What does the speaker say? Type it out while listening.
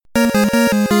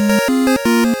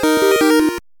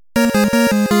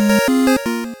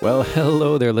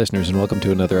there, listeners, and welcome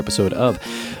to another episode of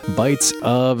Bites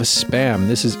of Spam.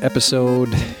 This is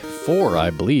episode 4,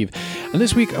 I believe. And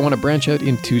this week, I want to branch out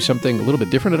into something a little bit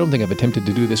different. I don't think I've attempted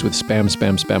to do this with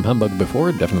Spam Humbug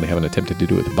before. Definitely haven't attempted to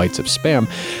do it with Bites of Spam.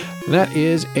 And that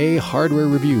is a hardware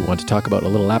review. I want to talk about a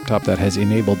little laptop that has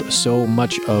enabled so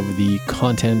much of the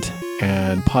content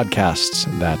and podcasts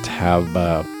that have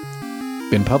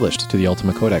been published to the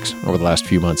Ultima Codex over the last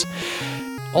few months.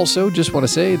 Also, just want to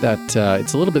say that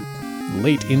it's a little bit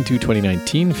late into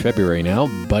 2019, February now,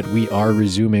 but we are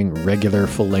resuming regular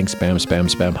full-length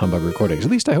Spam Humbug recordings.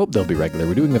 At least I hope they'll be regular.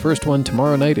 We're doing the first one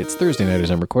tomorrow night. It's Thursday night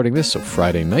as I'm recording this, so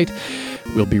Friday night.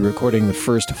 We'll be recording the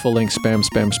first full-length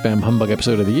Spam Humbug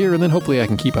episode of the year, and then hopefully I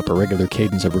can keep up a regular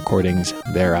cadence of recordings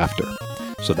thereafter.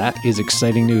 So that is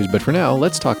exciting news, but for now,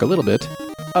 let's talk a little bit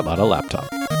about a laptop.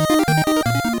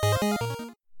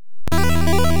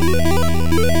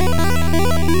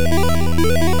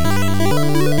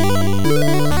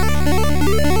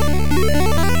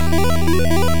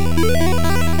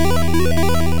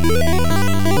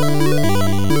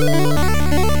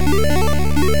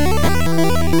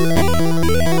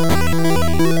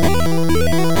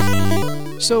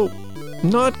 So,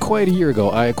 not quite a year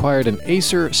ago, I acquired an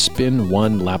Acer Spin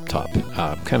 1 laptop,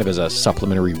 kind of as a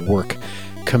supplementary work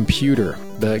computer.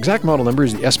 The exact model number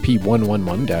is the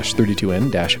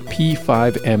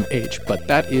SP111-32N-P5MH, but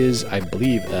that is, I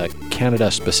believe, a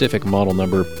Canada-specific model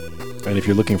number. And if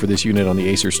you're looking for this unit on the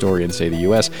Acer store in, say, the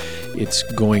US, it's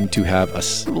going to have a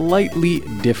slightly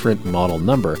different model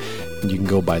number. And you can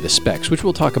go by the specs, which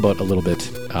we'll talk about a little bit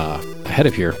ahead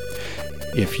of here,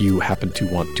 if you happen to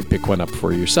want to pick one up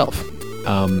for yourself.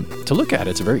 To look at,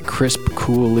 it's a very crisp,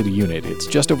 cool little unit. It's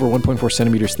just over 1.4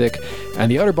 centimeters thick,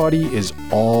 and the outer body is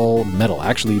all metal.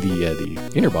 Actually, the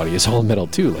inner body is all metal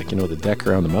too. Like, the deck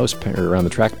around the mouse, or around the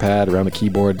trackpad, around the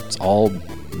keyboard, it's all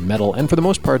metal, and for the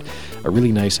most part, a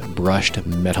really nice brushed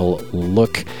metal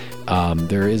look.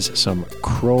 There is some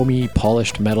chromy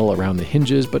polished metal around the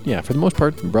hinges, but yeah, for the most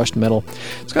part, brushed metal.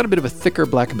 It's got a bit of a thicker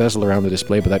black bezel around the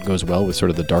display, but that goes well with sort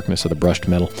of the darkness of the brushed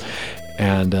metal.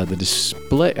 And the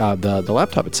display, the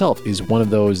laptop itself is one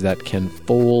of those that can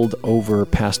fold over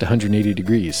past 180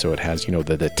 degrees. So it has,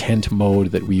 the tent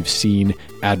mode that we've seen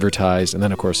advertised, and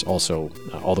then of course also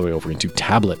all the way over into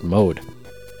tablet mode.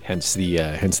 Hence the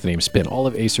name Spin. All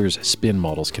of Acer's Spin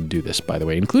models can do this, by the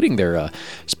way, including their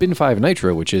Spin 5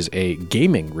 Nitro, which is a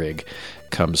gaming rig,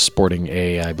 comes sporting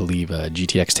I believe, a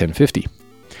GTX 1050.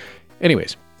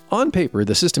 Anyways, on paper,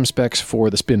 the system specs for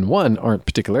the Spin 1 aren't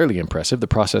particularly impressive. The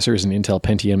processor is an Intel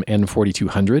Pentium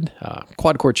N4200,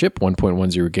 quad-core chip,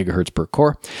 1.10 gigahertz per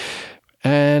core,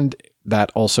 and that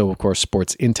also, of course,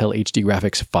 sports Intel HD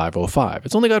Graphics 505.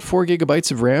 It's only got 4 gigabytes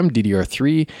of RAM,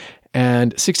 DDR3,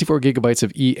 and 64 gigabytes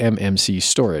of eMMC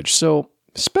storage. So,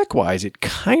 spec-wise, it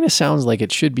kind of sounds like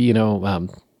it should be,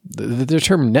 the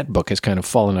term netbook has kind of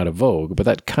fallen out of vogue, but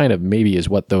that kind of maybe is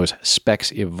what those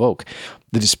specs evoke.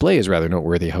 The display is rather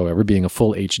noteworthy, however, being a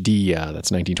full HD,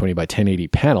 that's 1920 by 1080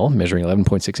 panel, measuring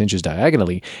 11.6 inches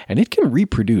diagonally, and it can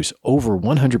reproduce over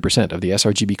 100% of the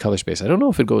sRGB color space. I don't know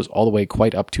if it goes all the way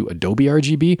quite up to Adobe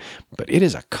RGB, but it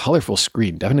is a colorful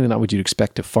screen. Definitely not what you'd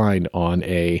expect to find on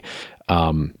a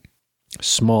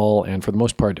small and, for the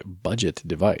most part, budget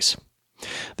device.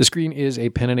 The screen is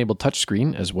a pen-enabled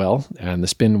touchscreen as well, and the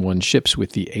Spin 1 ships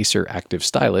with the Acer Active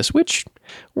Stylus, which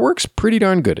works pretty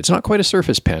darn good. It's not quite a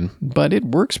Surface Pen, but it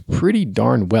works pretty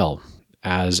darn well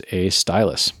as a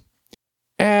stylus.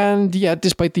 And yet,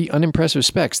 despite the unimpressive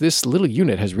specs, this little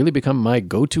unit has really become my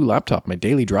go-to laptop, my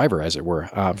daily driver, as it were,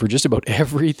 for just about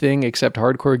everything except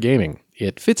hardcore gaming.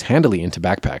 It fits handily into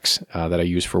backpacks that I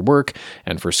use for work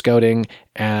and for scouting,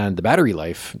 and the battery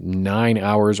life, 9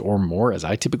 hours or more as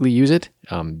I typically use it,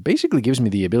 basically gives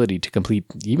me the ability to complete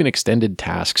even extended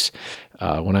tasks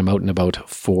when I'm out and about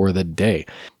for the day.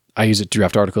 I use it to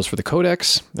draft articles for the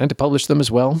Codex and to publish them as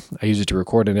well. I use it to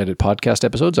record and edit podcast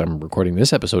episodes. I'm recording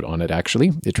this episode on it,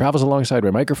 actually. It travels alongside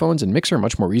my microphones and mixer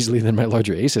much more easily than my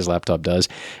larger Asus laptop does.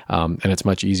 And it's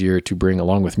much easier to bring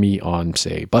along with me on,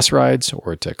 say, bus rides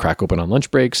or to crack open on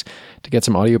lunch breaks to get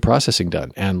some audio processing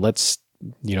done. And let's,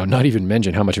 not even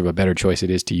mention how much of a better choice it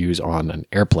is to use on an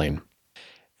airplane.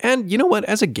 And you know what?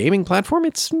 As a gaming platform,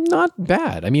 it's not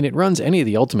bad. I mean, it runs any of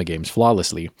the Ultima games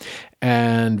flawlessly.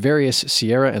 And various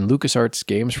Sierra and LucasArts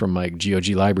games from my GOG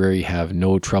library have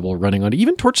no trouble running on it.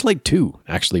 Even Torchlight 2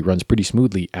 actually runs pretty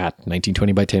smoothly at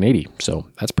 1920 by 1080. So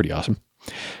that's pretty awesome.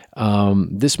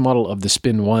 This model of the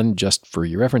Spin 1, just for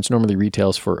your reference, normally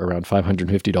retails for around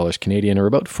 $550 Canadian or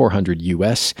about $400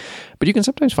 US. But you can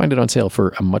sometimes find it on sale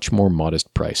for a much more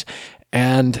modest price.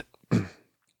 And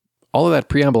all of that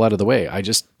preamble out of the way, I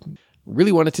just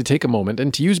really wanted to take a moment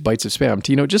and to use Bites of Spam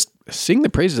to, just sing the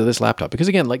praises of this laptop. Because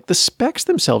again, like the specs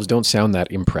themselves don't sound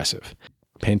that impressive.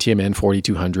 Pentium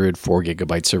N4200, 4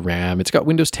 gigabytes of RAM. It's got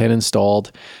Windows 10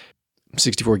 installed,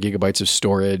 64 gigabytes of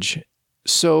storage.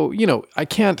 So, I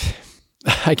can't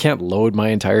load my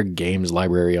entire games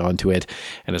library onto it,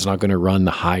 and it's not going to run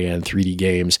the high-end 3D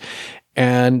games.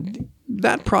 And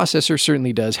that processor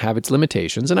certainly does have its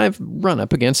limitations, and I've run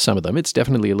up against some of them. It's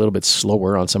definitely a little bit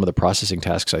slower on some of the processing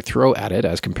tasks I throw at it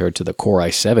as compared to the Core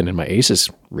i7 in my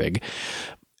Asus rig.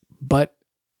 But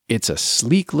it's a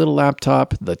sleek little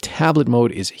laptop. The tablet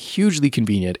mode is hugely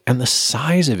convenient, and the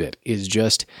size of it is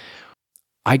just...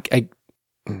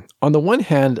 on the one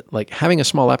hand, like having a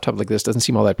small laptop like this doesn't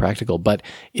seem all that practical, but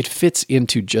it fits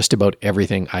into just about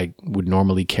everything I would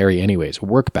normally carry anyways.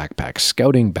 Work backpack,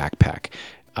 scouting backpack.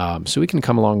 So it can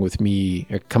come along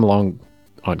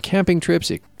on camping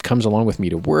trips. It comes along with me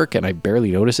to work, and I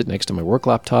barely notice it next to my work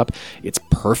laptop. It's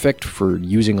perfect for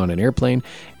using on an airplane.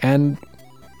 And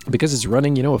because it's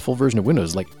running, a full version of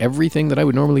Windows, like everything that I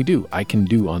would normally do, I can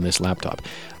do on this laptop.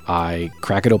 I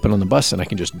crack it open on the bus and I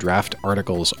can just draft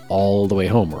articles all the way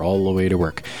home or all the way to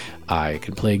work. I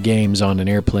can play games on an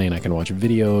airplane. I can watch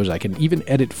videos. I can even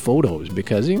edit photos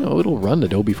because, it'll run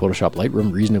Adobe Photoshop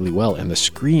Lightroom reasonably well. And the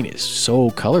screen is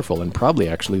so colorful, and probably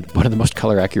actually one of the most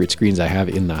color accurate screens I have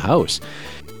in the house.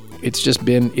 It's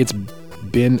been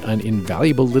an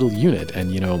invaluable little unit.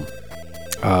 And,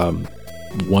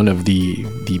 one of the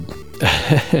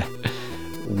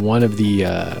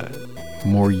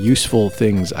more useful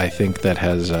things I think that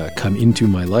has come into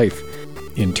my life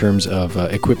in terms of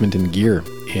equipment and gear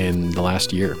in the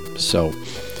last year. So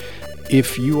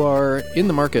if you are in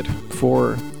the market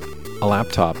for a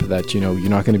laptop that you're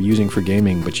not going to be using for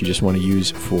gaming, but you just want to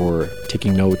use for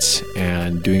taking notes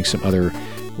and doing some other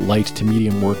light to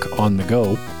medium work on the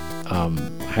go, I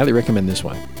highly recommend this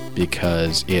one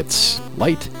because it's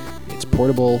light, it's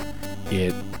portable,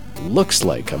 it looks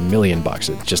like $1 million.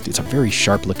 It's a very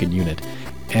sharp looking unit,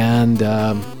 and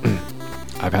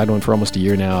I've had one for almost a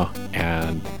year now,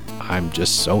 and I'm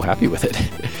just so happy with it.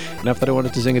 Enough that I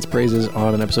wanted to sing its praises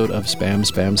on an episode of Spam,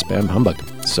 Spam, Spam Humbug.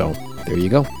 So there you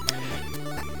go.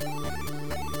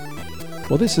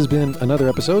 Well, this has been another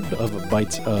episode of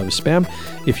Bites of Spam.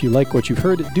 If you like what you've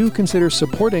heard, do consider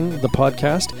supporting the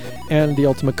podcast and the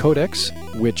Ultima Codex,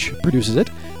 which produces it,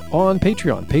 on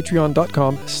Patreon,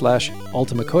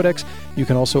 patreon.com/UltimaCodex. You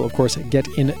can also, of course, get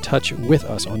in touch with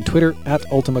us on Twitter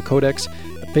 @UltimaCodex,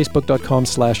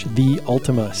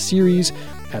 facebook.com/TheUltimaSeries,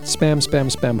 at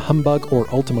spam-spam-spam-humbug or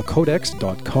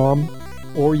ultimacodex.com,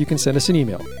 or you can send us an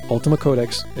email,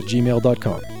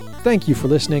 ultimacodex@gmail.com. Thank you for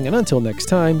listening, and until next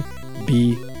time,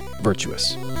 be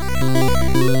virtuous.